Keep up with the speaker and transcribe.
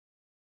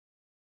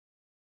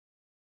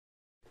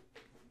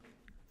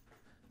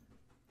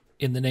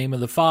In the name of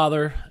the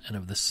Father, and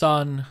of the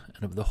Son,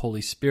 and of the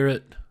Holy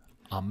Spirit.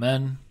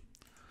 Amen.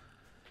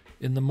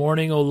 In the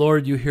morning, O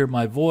Lord, you hear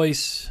my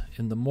voice.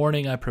 In the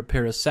morning I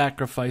prepare a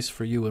sacrifice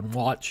for you and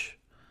watch.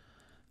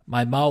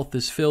 My mouth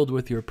is filled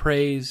with your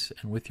praise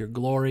and with your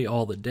glory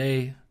all the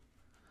day.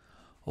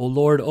 O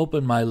Lord,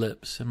 open my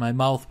lips, and my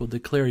mouth will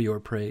declare your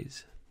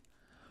praise.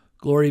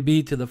 Glory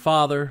be to the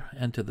Father,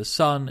 and to the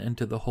Son, and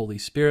to the Holy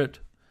Spirit,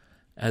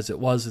 as it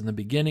was in the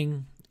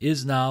beginning,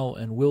 is now,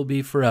 and will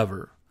be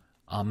forever.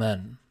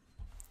 Amen.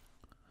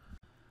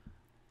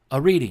 A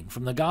reading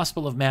from the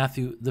Gospel of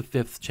Matthew, the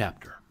 5th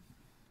chapter.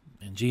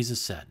 And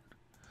Jesus said,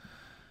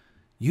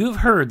 "You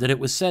have heard that it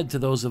was said to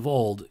those of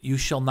old, 'You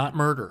shall not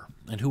murder,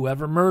 and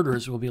whoever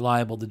murders will be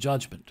liable to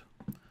judgment.'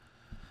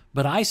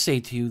 But I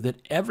say to you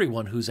that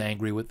everyone who's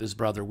angry with his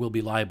brother will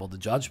be liable to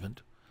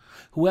judgment.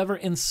 Whoever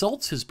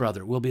insults his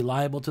brother will be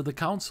liable to the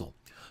council.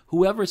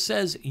 Whoever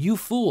says, 'You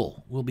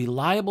fool,' will be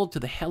liable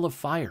to the hell of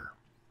fire.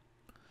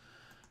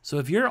 So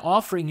if you're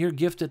offering your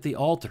gift at the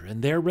altar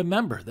and there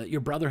remember that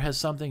your brother has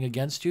something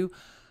against you,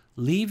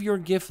 leave your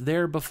gift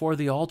there before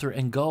the altar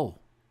and go.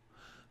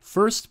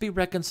 First be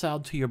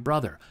reconciled to your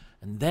brother,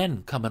 and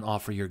then come and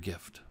offer your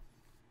gift.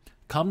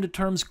 Come to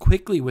terms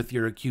quickly with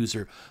your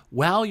accuser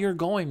while you're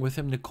going with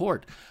him to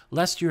court,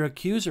 lest your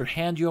accuser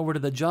hand you over to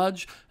the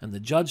judge and the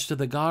judge to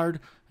the guard,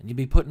 and you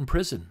be put in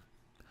prison.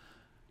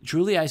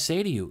 Truly I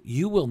say to you,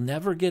 you will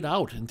never get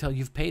out until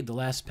you've paid the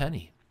last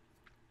penny.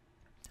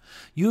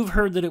 You have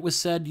heard that it was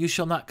said, 'You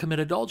shall not commit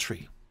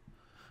adultery.'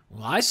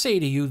 Well, I say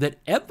to you that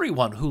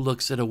everyone who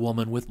looks at a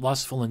woman with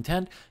lustful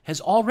intent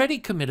has already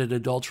committed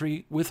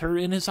adultery with her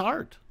in his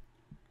heart.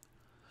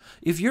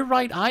 If your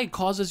right eye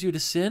causes you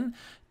to sin,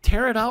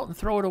 tear it out and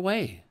throw it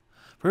away.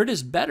 For it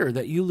is better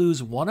that you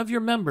lose one of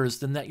your members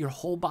than that your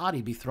whole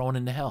body be thrown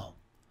into hell.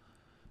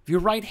 If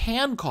your right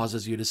hand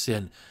causes you to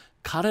sin,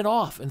 cut it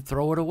off and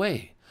throw it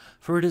away.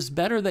 For it is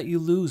better that you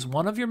lose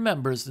one of your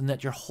members than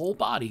that your whole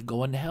body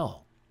go into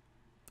hell.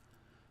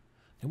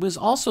 It was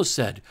also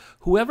said,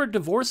 'Whoever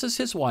divorces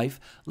his wife,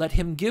 let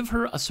him give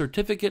her a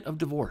certificate of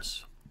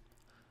divorce.'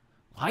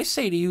 I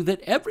say to you that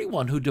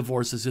everyone who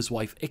divorces his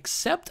wife,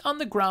 except on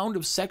the ground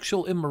of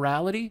sexual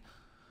immorality,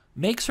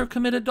 makes her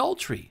commit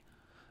adultery,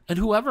 and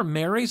whoever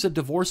marries a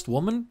divorced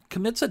woman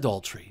commits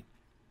adultery.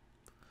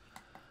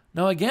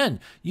 Now again,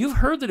 you've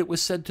heard that it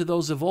was said to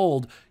those of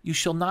old, 'You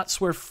shall not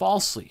swear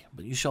falsely,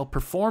 but you shall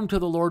perform to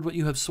the Lord what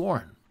you have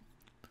sworn.'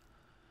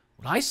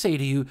 But I say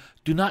to you,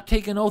 do not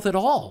take an oath at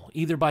all,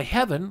 either by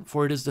heaven,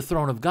 for it is the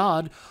throne of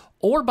God,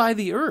 or by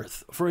the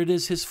earth, for it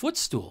is his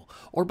footstool,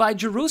 or by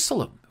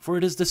Jerusalem, for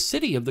it is the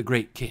city of the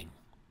great king.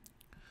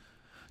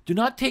 Do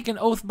not take an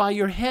oath by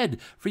your head,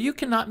 for you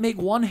cannot make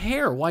one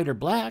hair white or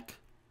black.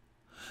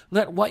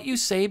 Let what you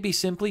say be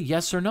simply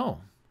yes or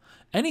no.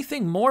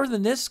 Anything more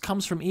than this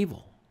comes from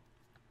evil.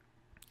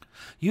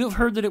 You have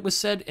heard that it was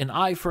said, 'An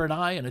eye for an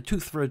eye and a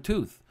tooth for a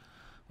tooth.'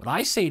 But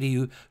I say to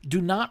you,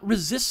 do not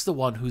resist the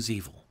one who's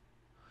evil.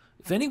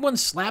 If anyone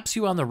slaps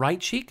you on the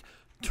right cheek,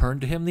 turn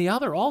to him the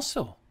other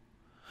also.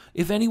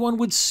 If anyone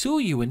would sue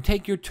you and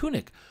take your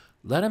tunic,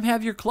 let him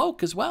have your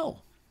cloak as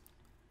well.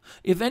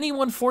 If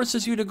anyone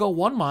forces you to go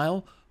 1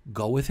 mile,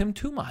 go with him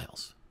 2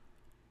 miles.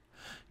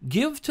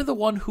 Give to the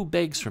one who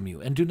begs from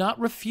you, and do not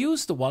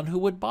refuse the one who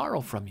would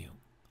borrow from you.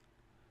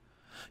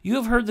 You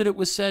have heard that it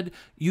was said,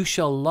 'You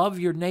shall love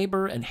your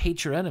neighbor and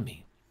hate your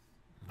enemy.'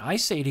 I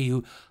say to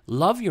you,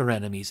 love your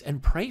enemies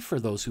and pray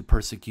for those who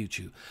persecute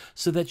you,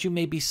 so that you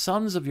may be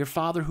sons of your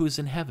Father who is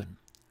in heaven.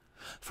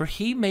 For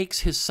he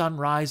makes his sun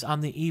rise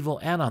on the evil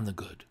and on the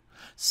good,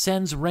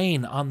 sends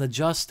rain on the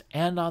just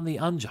and on the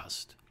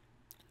unjust.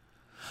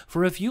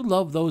 For if you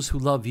love those who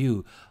love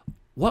you,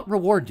 what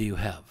reward do you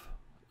have?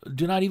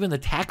 Do not even the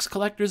tax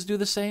collectors do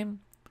the same?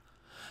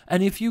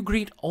 And if you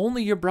greet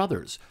only your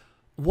brothers,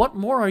 what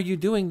more are you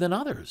doing than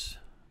others?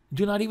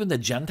 Do not even the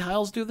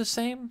Gentiles do the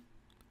same?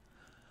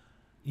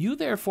 You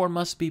therefore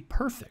must be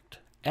perfect,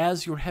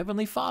 as your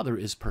heavenly Father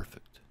is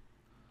perfect.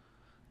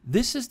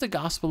 This is the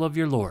gospel of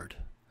your Lord.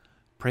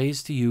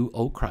 Praise to you,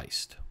 O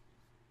Christ.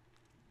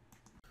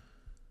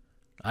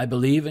 I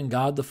believe in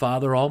God the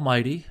Father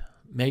Almighty,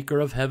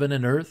 maker of heaven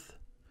and earth,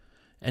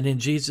 and in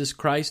Jesus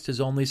Christ, his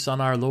only Son,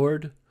 our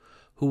Lord,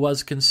 who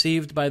was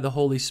conceived by the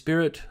Holy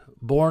Spirit,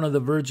 born of the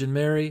Virgin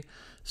Mary,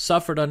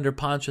 suffered under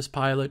Pontius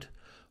Pilate,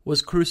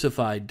 was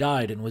crucified,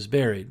 died, and was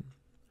buried.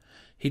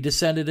 He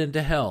descended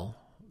into hell.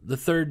 The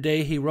 3rd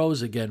day he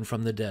rose again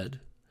from the dead.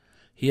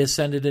 He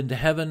ascended into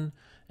heaven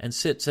and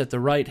sits at the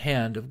right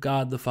hand of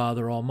God the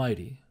Father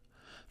Almighty.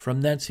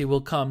 From thence he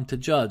will come to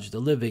judge the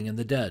living and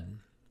the dead.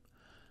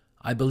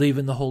 I believe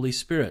in the Holy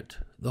Spirit,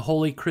 the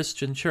holy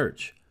Christian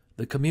Church,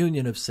 the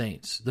communion of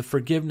saints, the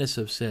forgiveness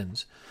of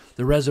sins,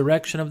 the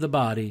resurrection of the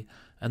body,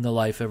 and the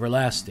life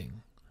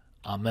everlasting.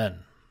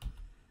 Amen.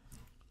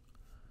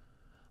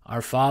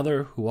 Our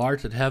Father, who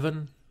art in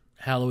heaven,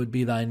 hallowed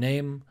be thy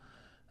name.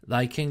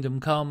 Thy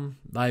kingdom come,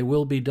 thy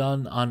will be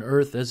done on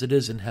earth as it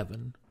is in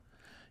heaven.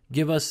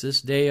 Give us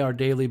this day our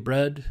daily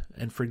bread,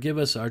 and forgive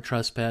us our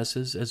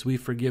trespasses as we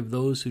forgive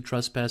those who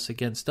trespass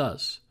against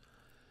us.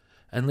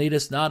 And lead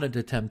us not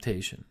into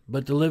temptation,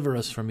 but deliver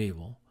us from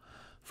evil.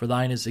 For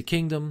thine is the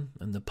kingdom,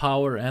 and the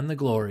power, and the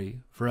glory,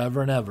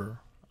 forever and ever.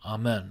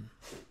 Amen.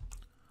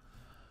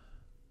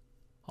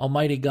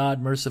 Almighty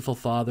God, merciful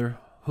Father,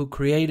 who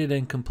created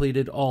and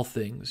completed all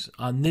things,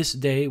 on this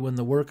day when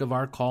the work of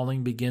our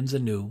calling begins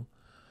anew,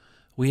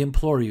 we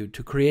implore you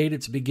to create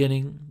its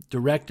beginning,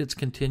 direct its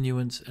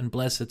continuance, and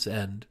bless its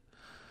end,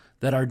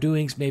 that our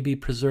doings may be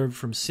preserved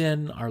from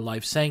sin, our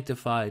life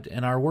sanctified,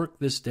 and our work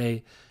this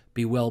day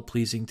be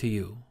well-pleasing to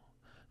you.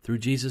 Through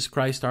Jesus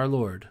Christ our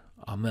Lord.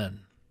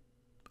 Amen.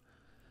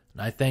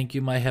 And I thank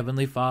you, my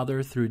heavenly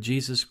Father, through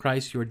Jesus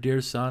Christ, your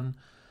dear Son,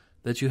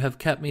 that you have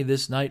kept me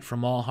this night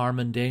from all harm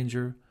and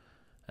danger,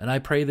 and I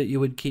pray that you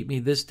would keep me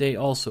this day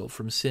also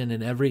from sin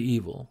and every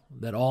evil,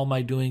 that all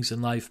my doings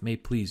in life may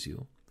please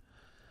you.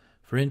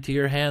 For into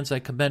your hands I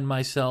commend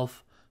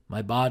myself,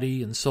 my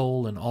body and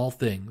soul, and all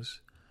things.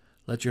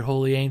 Let your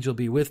holy angel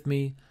be with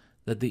me,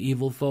 that the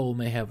evil foe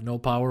may have no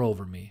power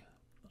over me.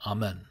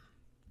 Amen.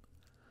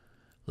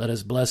 Let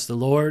us bless the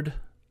Lord.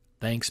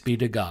 Thanks be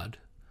to God.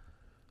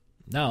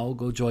 Now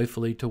go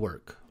joyfully to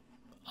work.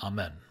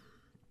 Amen.